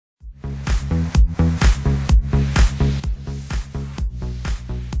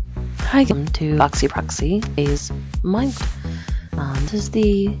Hi, welcome to FoxyProxxy Today's Mind. This is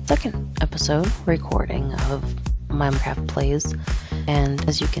the second episode recording of Minecraft Plays, and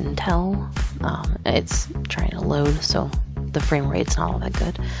as you can tell, it's trying to load, so the frame rate's not all that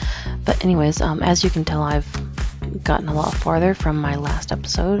good. But anyways, as you can tell, I've gotten a lot farther from my last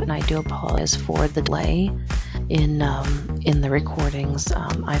episode, and I do apologize for the delay in the recordings.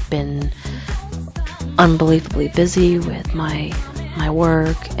 I've been unbelievably busy with my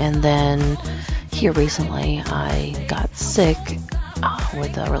work, and then here recently I got sick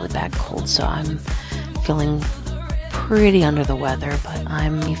with a really bad cold, so I'm feeling pretty under the weather, but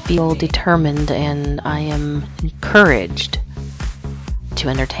I feel determined and I am encouraged to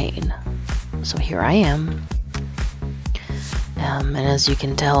entertain. So here I am, and as you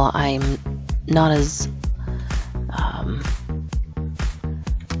can tell, I'm not as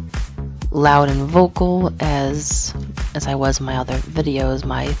loud and vocal as I was in my other videos.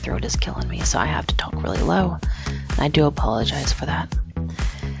 My throat is killing me, so I have to talk really low. I do apologize for that.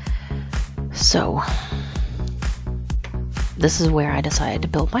 So this is where I decided to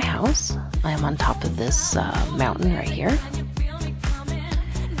build my house. I am on top of this mountain right here,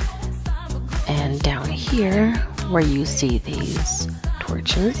 and down here where you see these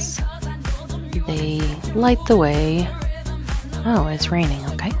torches, they light the way. Oh, it's raining.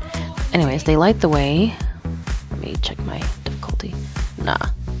 Okay. Anyways, they light the way. Let me check my difficulty. Nah.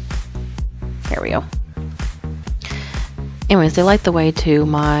 There we go. Anyways, they light the way to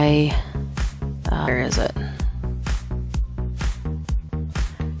my... where is it?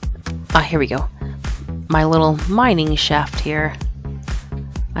 Ah, here we go. My little mining shaft here.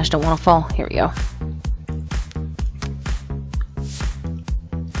 I just don't want to fall. Here we go.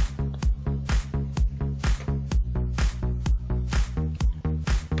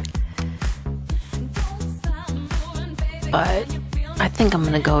 But I think I'm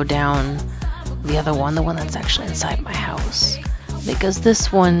gonna go down the other one, the one that's actually inside my house, because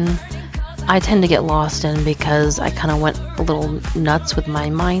this one I tend to get lost in because I kind of went a little nuts with my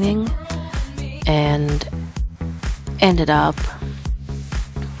mining and ended up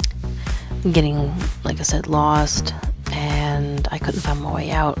getting, like I said, lost, and I couldn't find my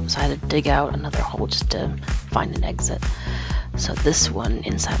way out, so I had to dig out another hole just to find an exit. So this one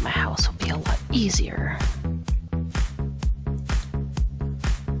inside my house will be a lot easier.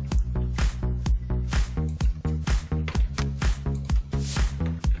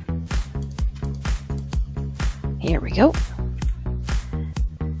 Here we go.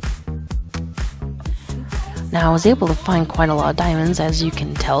 Now I was able to find quite a lot of diamonds, as you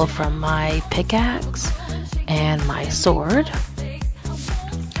can tell from my pickaxe and my sword.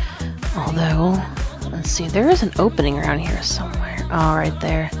 Although, let's see, there is an opening around here somewhere. Oh, right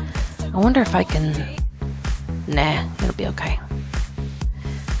there. I wonder if I can... Nah, it'll be okay.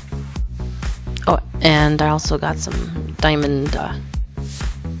 Oh, and I also got some diamond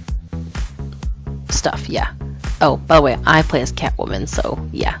stuff, yeah. Oh, by the way, I play as Catwoman, so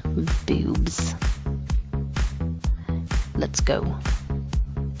yeah, boobs. Let's go.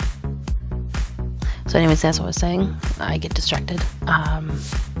 So anyways, that's what I was saying. I get distracted.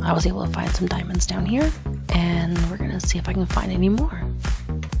 I was able to find some diamonds down here, and we're gonna see if I can find any more.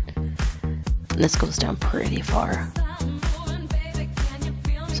 This goes down pretty far,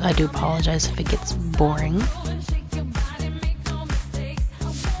 so I do apologize if it gets boring.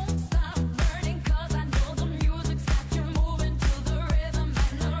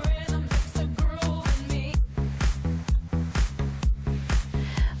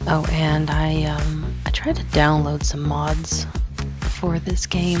 Oh, and I tried to download some mods for this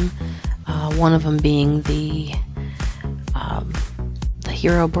game. One of them being the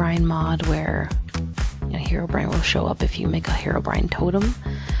Herobrine mod, where Herobrine will show up if you make a Herobrine totem.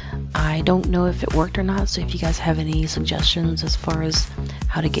 I don't know if it worked or not, so if you guys have any suggestions as far as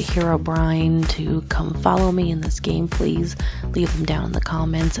how to get Herobrine to come follow me in this game, please leave them down in the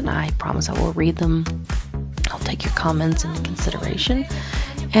comments, and I promise I will read them. I'll take your comments into consideration,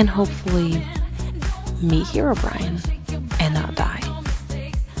 and hopefully meet Herobrine and not die.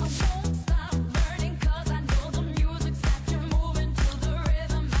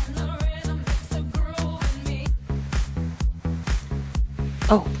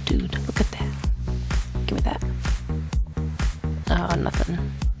 Oh, dude, look at that. Give me that. Oh, nothing.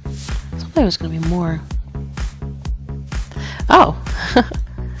 I thought there was gonna be more. Oh!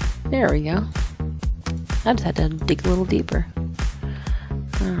 There we go. I just had to dig a little deeper.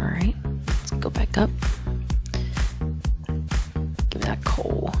 Alright, let's go back up. Give me that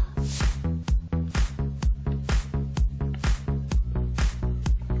coal.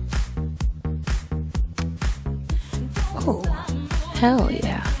 Oh, hell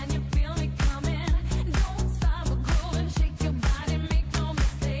yeah.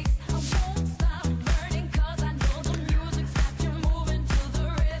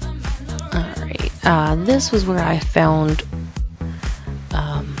 This was where I found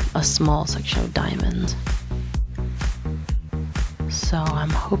a small section of diamonds. So I'm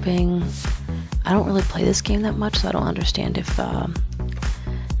hoping... I don't really play this game that much, so I don't understand if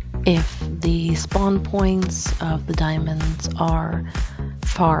the spawn points of the diamonds are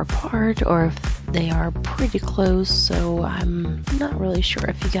far apart or if they are pretty close, so I'm not really sure.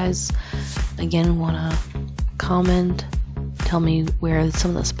 If you guys, again, want to comment, tell me where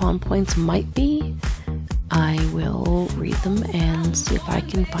some of the spawn points might be, I will read them and see if I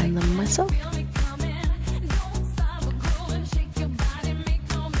can find them myself.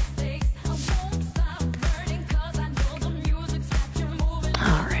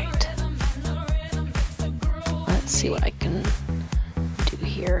 Alright. Let's see what I can do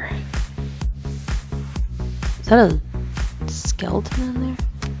here. Is that a skeleton in there?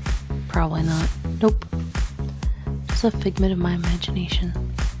 Probably not. Nope. It's a figment of my imagination.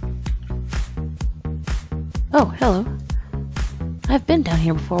 Oh, hello. I've been down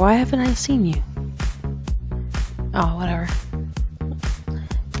here before. Why haven't I seen you? Oh, whatever.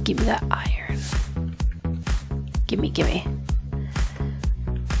 Give me that iron. Gimme.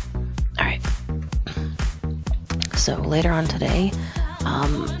 Alright. So, later on today,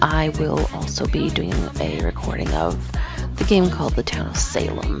 I will also be doing a recording of the game called The Town of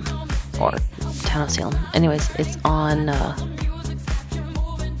Salem. Or Town of Salem. Anyways, it's on, I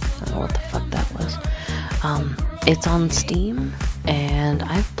don't know what the fuck that was. It's on Steam, and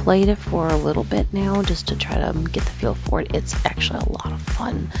I've played it for a little bit now just to try to get the feel for it. It's actually a lot of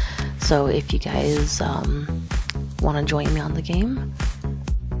fun. So if you guys want to join me on the game,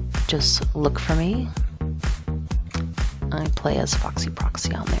 just look for me. I play as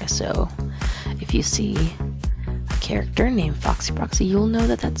FoxyProxxy on there, so if you see a character named FoxyProxxy, you'll know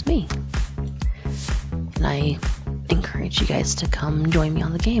that that's me. And I encourage you guys to come join me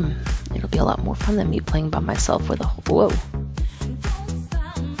on the game. It'll be a lot more fun than me playing by myself with a whoa.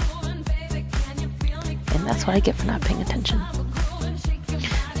 And that's what I get for not paying attention.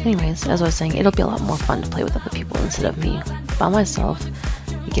 Anyways, as I was saying, it'll be a lot more fun to play with other people instead of me by myself.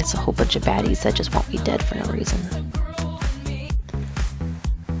 It gets a whole bunch of baddies that just want me dead for no reason.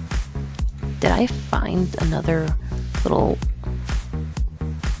 Did I find another little...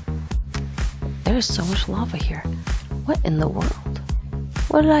 There's so much lava here. What in the world?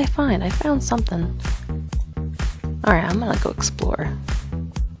 What did I find? I found something. Alright, I'm gonna go explore.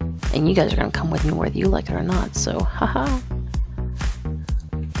 And you guys are gonna come with me whether you like it or not, so haha.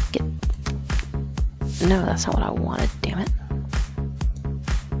 Get... No, that's not what I wanted, damn it.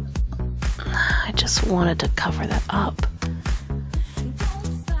 I just wanted to cover that up.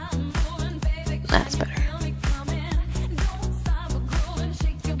 That's better.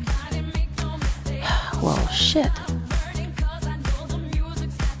 Well, shit.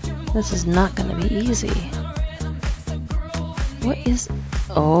 This is not gonna be easy. What is...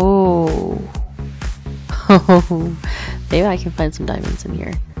 Oh. Oh. Maybe I can find some diamonds in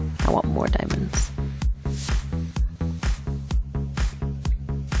here. I want more diamonds.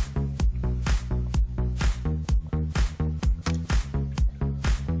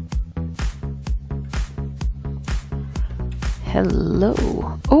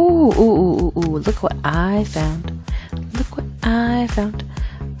 Hello. Ooh, look what I found. Look what I found.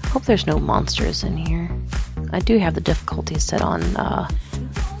 Hope there's no monsters in here. I do have the difficulty set on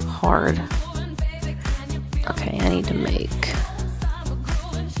hard. Okay, I need to make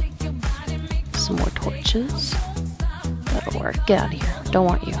some more torches. That'll work. Get out of here. Don't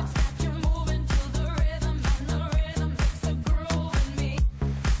want you.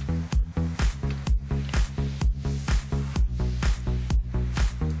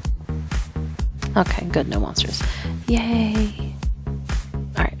 Okay, good, no monsters. Yay!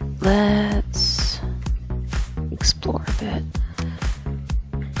 Alright, let's explore a bit.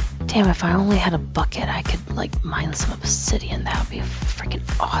 Damn, if I only had a bucket, I could, like, mine some obsidian. That would be freaking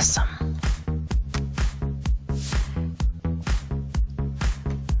awesome.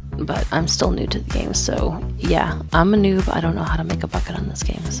 But I'm still new to the game, so yeah, I'm a noob. I don't know how to make a bucket on this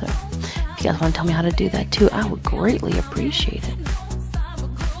game, so if you guys want to tell me how to do that too, I would greatly appreciate it.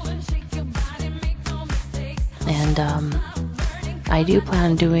 And I do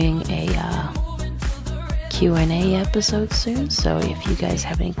plan on doing a Q&A episode soon, so if you guys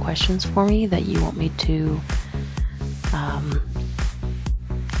have any questions for me that you want me to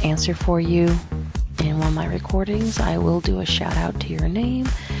answer for you in one of my recordings, I will do a shout out to your name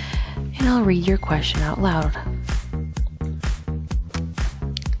and I'll read your question out loud.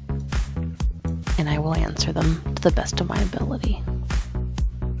 And I will answer them to the best of my ability.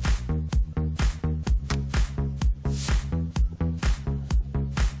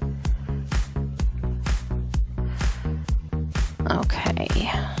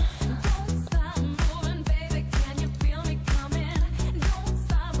 Okay.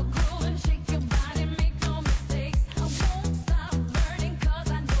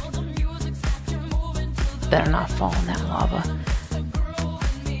 Better not fall in that lava.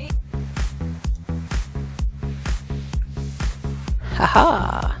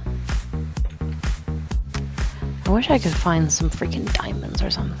 Haha! I wish I could find some freaking diamonds or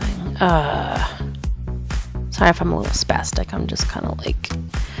something. Sorry if I'm a little spastic, I'm just kind of like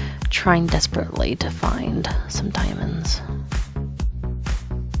trying desperately to find some diamonds.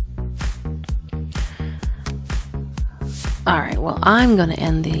 Alright, well, I'm gonna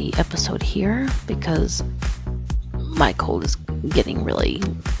end the episode here because my cold is getting really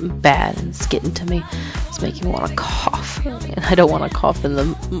bad and it's getting to me. It's making me want to cough, and I don't want to cough in the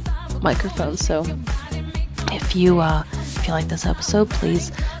microphone. So if you like this episode,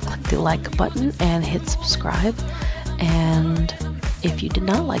 please click the like button and hit subscribe. And if you did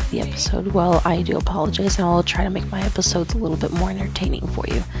not like the episode, well, I do apologize, and I'll try to make my episodes a little bit more entertaining for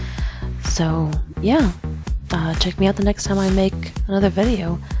you. So yeah, check me out the next time I make another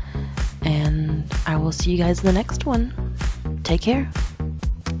video, and I will see you guys in the next one. Take care.